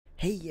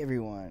Hey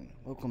everyone,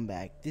 welcome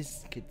back. This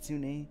is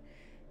Kitsune,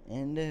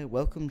 and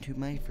welcome to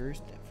my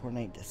first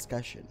Fortnite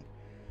discussion.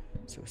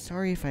 So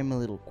sorry if I'm a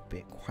little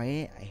bit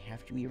quiet. I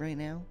have to be right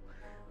now.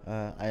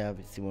 I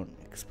obviously won't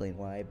explain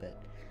why, but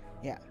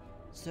yeah.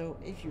 So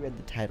if you read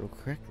the title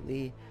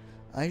correctly,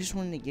 I just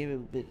wanted to give a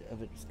bit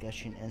of a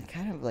discussion and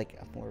kind of like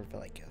a more of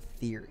like a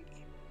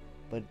theory,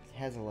 but it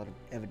has a lot of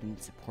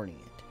evidence supporting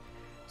it.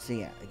 So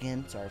yeah,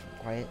 again, sorry if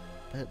I'm quiet,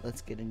 but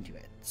let's get into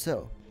it.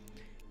 So,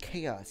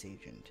 Chaos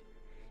Agent.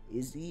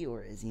 Is he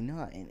or is he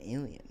not an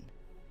alien?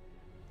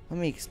 Let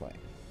me explain.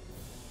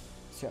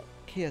 So,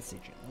 Chaos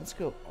Agent. Let's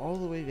go all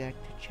the way back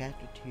to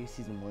Chapter 2,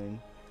 Season 1.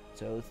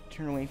 So, let's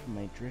turn away from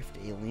my Drift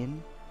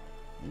Alien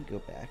and go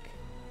back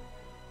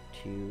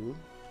to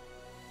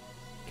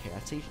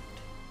Chaos Agent.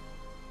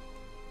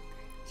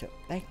 So,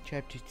 back in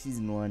Chapter 2,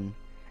 Season 1.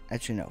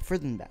 Actually, no,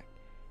 further than back.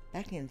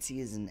 Back in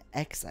Season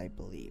X, I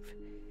believe.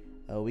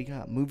 We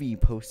got movie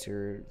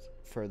posters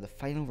for The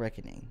Final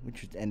Reckoning,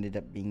 which ended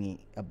up being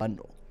a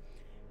bundle.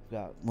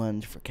 Got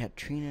ones for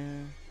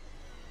Katrina.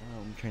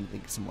 I'm trying to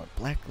think of some more.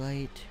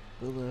 Blacklight,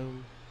 Willow,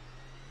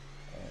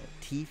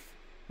 Teeth.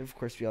 And of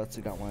course, we also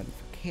got one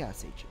for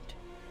Chaos Agent.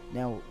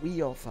 Now,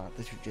 we all thought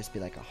this would just be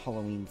like a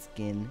Halloween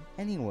skin,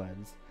 and he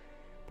was.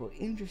 But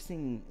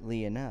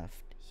interestingly enough,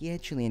 he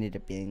actually ended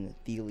up being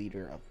the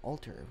leader of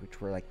Alter,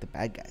 which were like the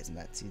bad guys in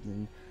that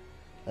season.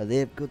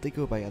 They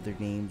go by other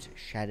names,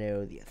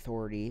 Shadow, the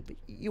Authority, but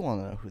you all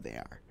know who they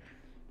are.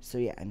 So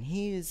yeah, and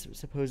he is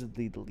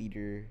supposedly the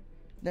leader.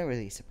 Not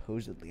really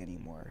supposedly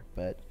anymore,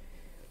 but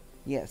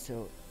yeah,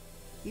 so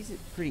he's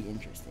pretty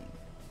interesting.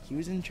 He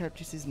was in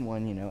Chapter Season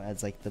 1,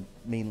 as like the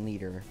main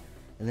leader,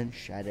 and then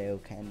Shadow,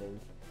 kind of.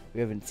 We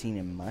haven't seen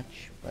him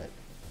much, but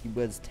he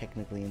was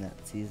technically in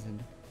that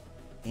season.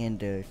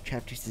 And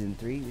Chapter Season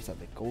 3, we saw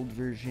the gold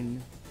version,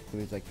 who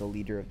was like the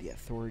leader of the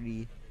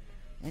Authority.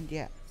 And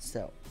yeah,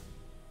 so,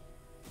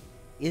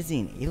 is he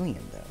an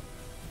alien though?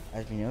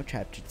 As we know,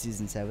 Chapter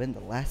Season 7,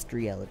 the last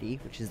reality,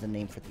 which is the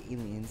name for the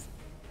aliens,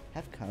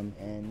 have come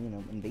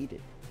and,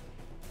 invaded.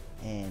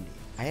 And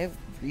I have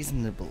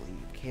reason to believe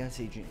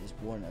Chaos Agent is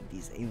one of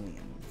these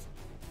aliens.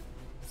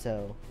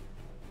 So,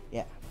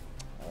 yeah,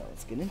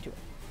 let's get into it.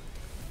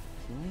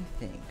 So let me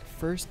think.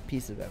 First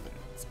piece of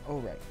evidence.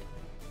 Alright.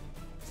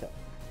 So,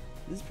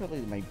 this is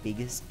probably my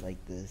biggest,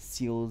 like, the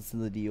seals to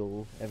the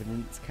deal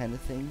evidence kind of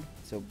thing.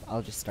 So,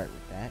 I'll just start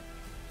with that.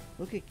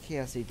 Look at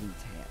Chaos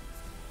Agent's hands.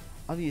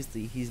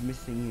 Obviously, he's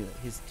missing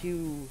his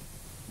two,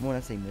 I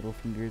want to say middle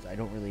fingers. I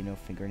don't really know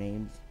finger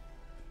names.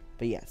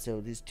 But yeah, so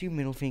there's two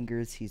middle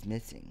fingers he's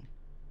missing.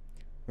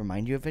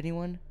 Remind you of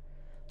anyone?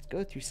 Let's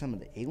go through some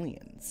of the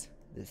aliens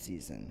this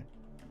season.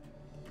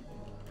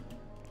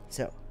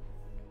 So,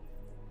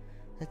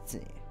 let's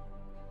see.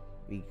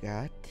 We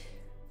got,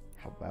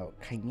 how about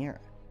Chimera?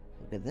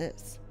 Look at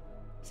this.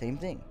 Same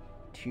thing.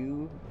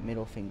 Two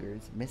middle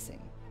fingers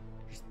missing.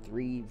 Just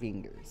three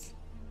fingers.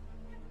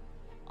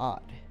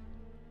 Odd.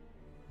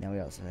 Now we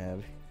also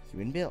have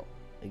Hugh and Bill.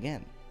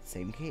 Again,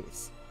 same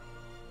case.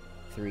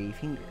 Three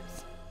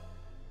fingers.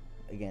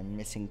 Again,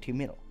 missing two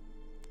middle.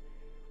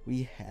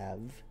 We have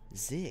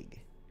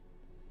Zig.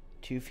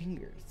 Two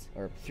fingers,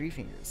 or three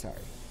fingers,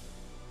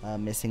 sorry.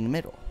 Missing the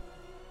middle.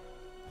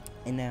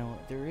 And now,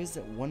 there is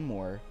one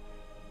more,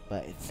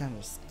 but it's not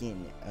a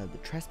skin. The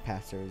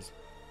Trespassers,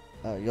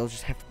 you'll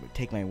just have to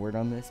take my word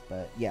on this,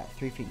 but yeah,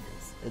 three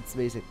fingers. It's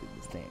basically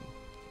the same.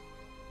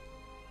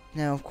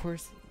 Now, of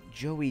course,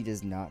 Joey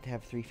does not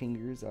have three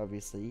fingers,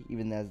 obviously.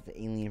 Even as the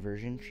alien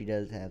version, she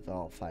does have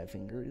all five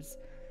fingers.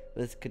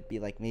 This could be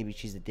like maybe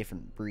she's a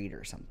different breed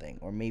or something,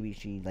 or maybe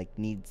she like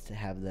needs to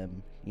have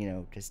them,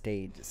 to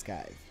stay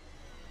disguised.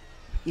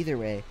 Either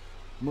way,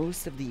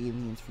 most of the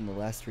aliens from the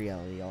last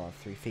reality all have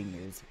three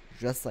fingers,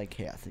 just like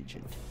Chaos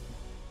Agent.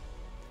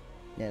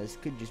 Now this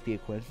could just be a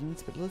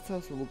coincidence, but let's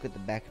also look at the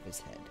back of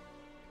his head.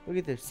 Look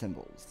at their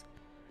symbols.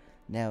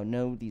 Now,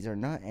 no, these are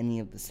not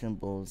any of the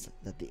symbols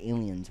that the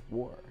aliens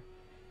wore.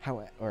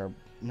 Or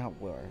not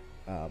wore,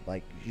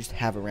 like just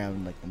have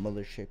around like the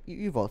mothership.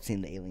 You've all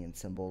seen the alien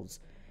symbols.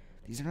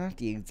 These are not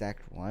the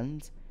exact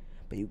ones,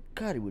 but you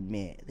gotta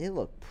admit, they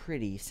look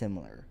pretty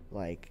similar.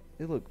 Like,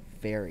 they look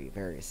very,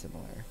 very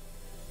similar.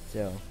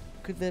 So,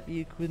 could that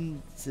be a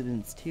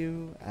coincidence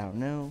too? I don't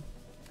know.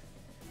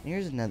 And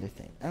here's another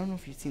thing. I don't know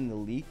if you've seen the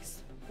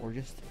leaks, or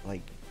just,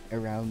 like,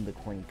 around the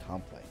Corny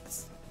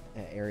Complex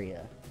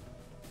area.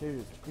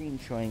 There's a screen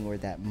showing where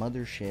that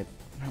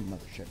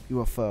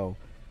UFO,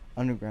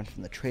 underground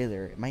from the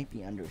trailer, it might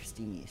be under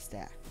Steamy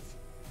Stacks.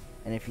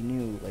 And if you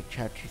knew, like,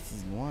 Chapter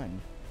Season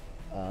 1,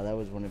 that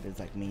was one of his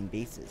like main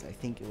bases. I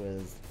think it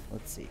was,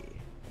 let's see,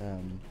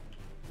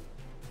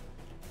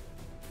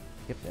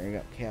 yep, there you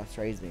go, Chaos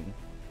Rising.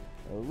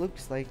 It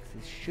looks like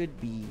this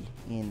should be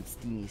in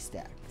Steamy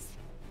Stacks.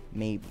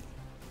 Maybe.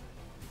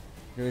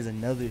 There is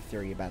another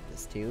theory about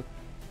this too,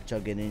 which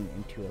I'll get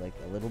into like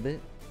a little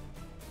bit.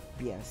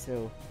 But yeah,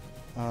 so,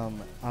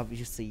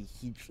 obviously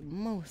he's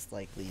most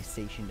likely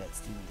stationed at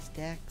Steamy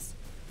Stacks.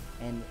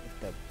 And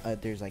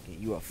if there's like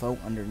a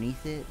UFO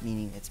underneath it,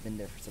 meaning it's been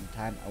there for some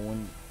time, I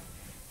wouldn't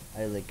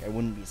I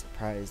wouldn't be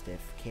surprised if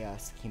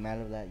chaos came out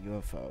of that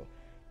UFO,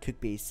 took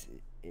base,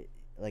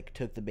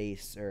 took the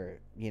base, or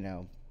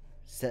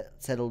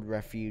settled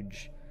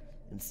refuge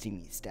in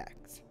steamy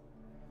stacks.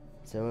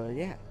 So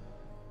yeah,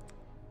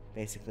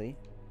 basically,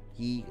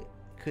 he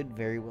could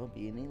very well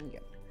be an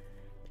alien,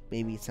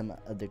 maybe some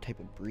other type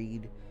of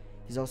breed.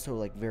 He's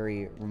also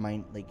he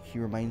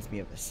reminds me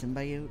of a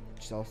symbiote,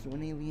 which is also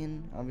an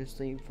alien,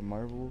 obviously from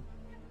Marvel.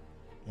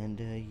 And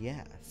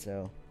yeah,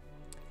 so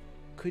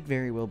could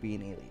very well be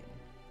an alien.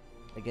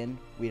 Again,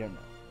 we don't know.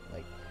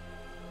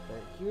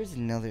 But here's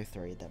another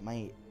theory that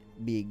might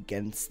be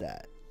against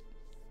that.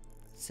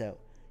 So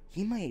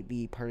he might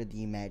be part of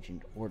the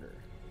imagined order.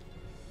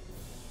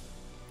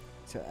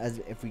 So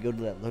if we go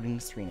to that loading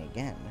screen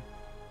again,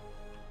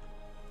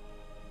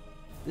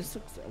 this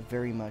looks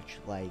very much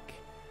like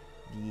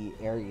the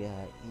area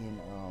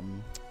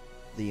in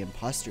the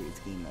Imposters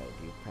game mode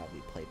you've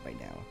probably played by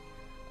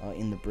now,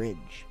 in the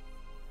bridge.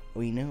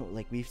 We know,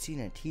 we've seen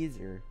a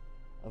teaser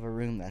of a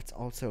room that's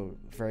also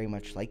very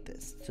much like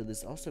this. So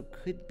this also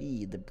could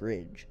be the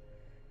bridge,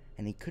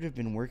 and he could have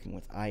been working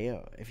with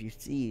IO. If you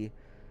see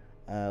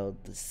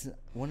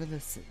one of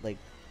the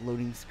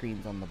loading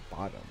screens on the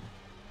bottom,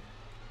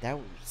 that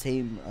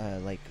same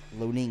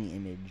loading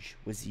image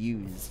was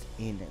used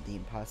in the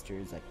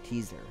Imposters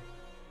teaser.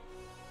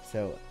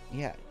 So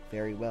yeah,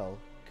 very well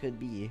could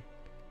be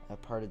a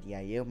part of the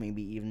IO,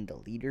 maybe even the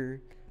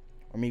leader,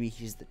 or maybe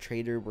he's the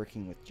traitor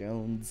working with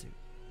Jones.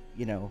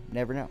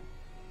 Never know.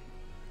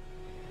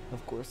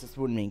 Of course, this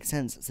wouldn't make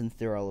sense since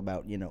they're all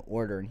about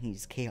order, and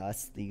he's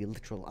chaos, the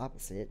literal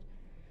opposite.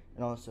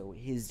 And also,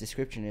 his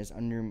description is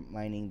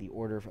undermining the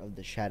order of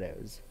the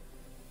shadows.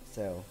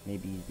 So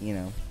maybe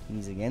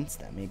he's against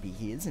that. Maybe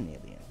he is an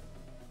alien.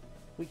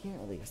 We can't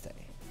really say.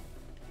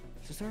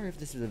 So sorry if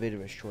this is a bit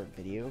of a short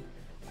video.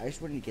 I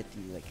just wanted to get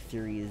the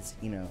theories,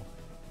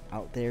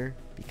 out there,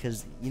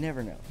 because you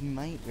never know. He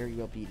might very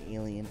well be an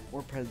alien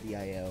or part of the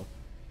IO,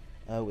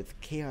 with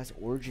Chaos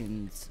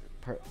Origins,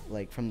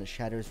 from the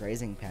Shadows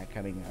Rising pack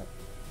coming up.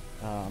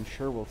 I'm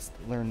sure we'll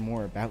learn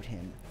more about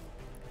him.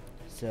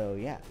 So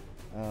yeah,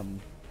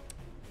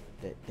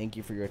 thank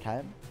you for your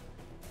time.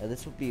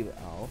 This will be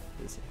all,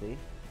 basically.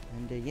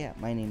 And yeah,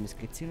 my name is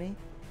Kitsune,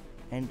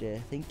 and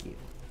thank you.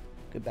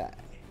 Goodbye.